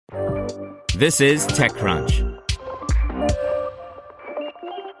This is TechCrunch.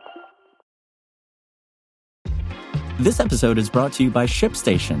 This episode is brought to you by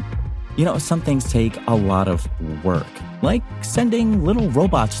ShipStation. You know, some things take a lot of work, like sending little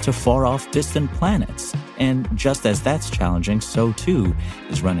robots to far-off distant planets. And just as that's challenging, so too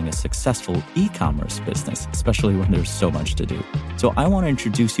is running a successful e-commerce business, especially when there's so much to do. So I want to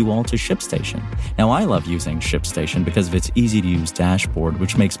introduce you all to ShipStation. Now, I love using ShipStation because of its easy-to-use dashboard,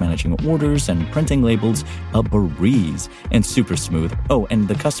 which makes managing orders and printing labels a breeze and super smooth. Oh, and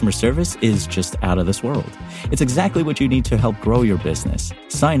the customer service is just out of this world. It's exactly what you need to help grow your business.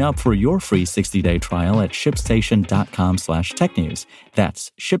 Sign up for your free 60-day trial at shipstation.com/technews.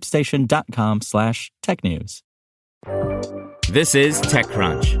 That's shipstation.com/technews. This is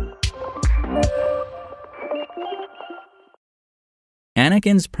TechCrunch.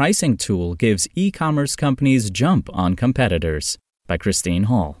 Anakin's pricing tool gives e-commerce companies jump on competitors, by Christine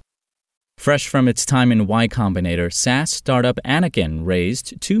Hall. Fresh from its time in Y Combinator, SaaS startup Anakin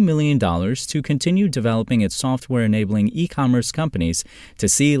raised $2 million to continue developing its software enabling e-commerce companies to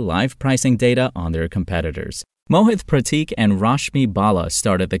see live pricing data on their competitors. Mohit Prateek and Rashmi Bala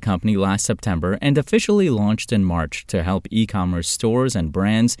started the company last September and officially launched in March to help e-commerce stores and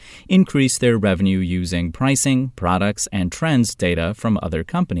brands increase their revenue using pricing, products, and trends data from other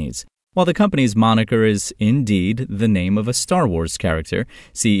companies. While the company's moniker is indeed the name of a Star Wars character,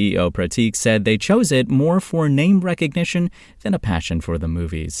 CEO Prateek said they chose it more for name recognition than a passion for the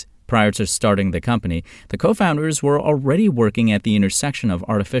movies. Prior to starting the company, the co-founders were already working at the intersection of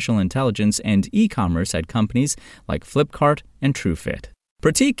artificial intelligence and e-commerce at companies like Flipkart and TrueFit.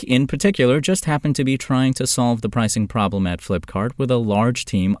 Prateek, in particular, just happened to be trying to solve the pricing problem at Flipkart with a large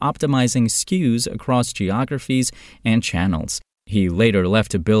team optimizing SKUs across geographies and channels. He later left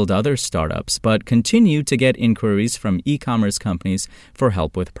to build other startups, but continued to get inquiries from e-commerce companies for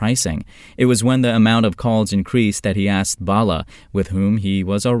help with pricing. It was when the amount of calls increased that he asked Bala, with whom he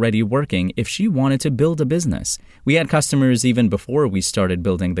was already working, if she wanted to build a business. "We had customers even before we started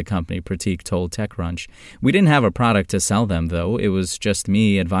building the company," Prateek told TechCrunch. "We didn't have a product to sell them, though. It was just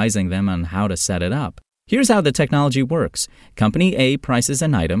me advising them on how to set it up. Here's how the technology works. Company A prices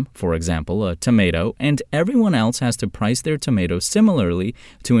an item, for example, a tomato, and everyone else has to price their tomato similarly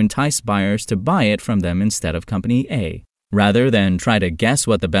to entice buyers to buy it from them instead of Company A. Rather than try to guess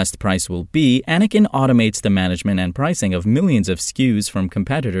what the best price will be, Anakin automates the management and pricing of millions of SKUs from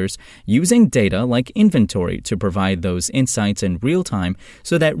competitors using data like inventory to provide those insights in real time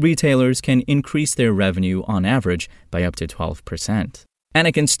so that retailers can increase their revenue on average by up to 12%.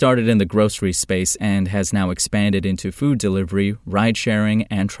 Anakin started in the grocery space and has now expanded into food delivery, ride-sharing,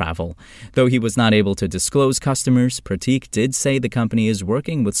 and travel. Though he was not able to disclose customers, Prateek did say the company is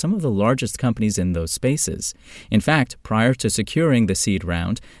working with some of the largest companies in those spaces. In fact, prior to securing the seed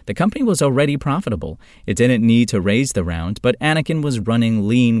round, the company was already profitable. It didn't need to raise the round, but Anakin was running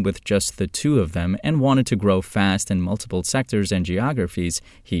lean with just the two of them and wanted to grow fast in multiple sectors and geographies,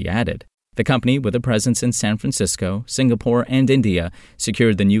 he added. The company, with a presence in San Francisco, Singapore, and India,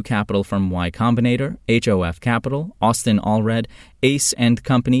 secured the new capital from Y Combinator, HOF Capital, Austin Allred, Ace &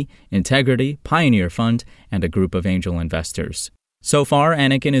 Company, Integrity, Pioneer Fund, and a group of angel investors. So far,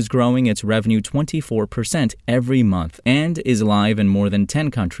 Anakin is growing its revenue 24% every month and is live in more than 10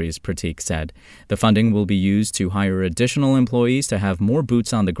 countries, Prateek said. The funding will be used to hire additional employees to have more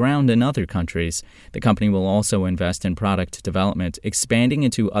boots on the ground in other countries. The company will also invest in product development, expanding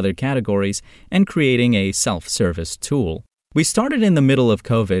into other categories, and creating a self-service tool. "We started in the middle of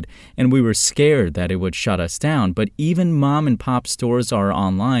COVID, and we were scared that it would shut us down, but even mom-and-pop stores are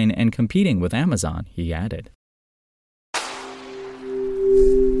online and competing with Amazon," he added.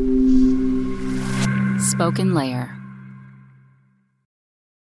 Spoken Layer.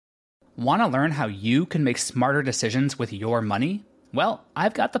 Want to learn how you can make smarter decisions with your money? Well,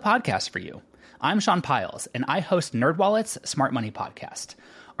 I've got the podcast for you. I'm Sean Piles, and I host NerdWallet's Smart Money Podcast.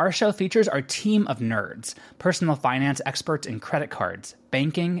 Our show features our team of nerds, personal finance experts in credit cards,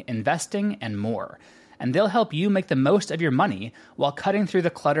 banking, investing, and more. And they'll help you make the most of your money while cutting through the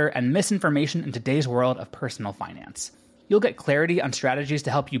clutter and misinformation in today's world of personal finance. You'll get clarity on strategies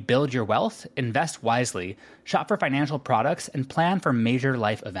to help you build your wealth, invest wisely, shop for financial products, and plan for major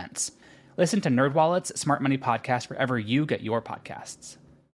life events. Listen to NerdWallet's Smart Money Podcast wherever you get your podcasts.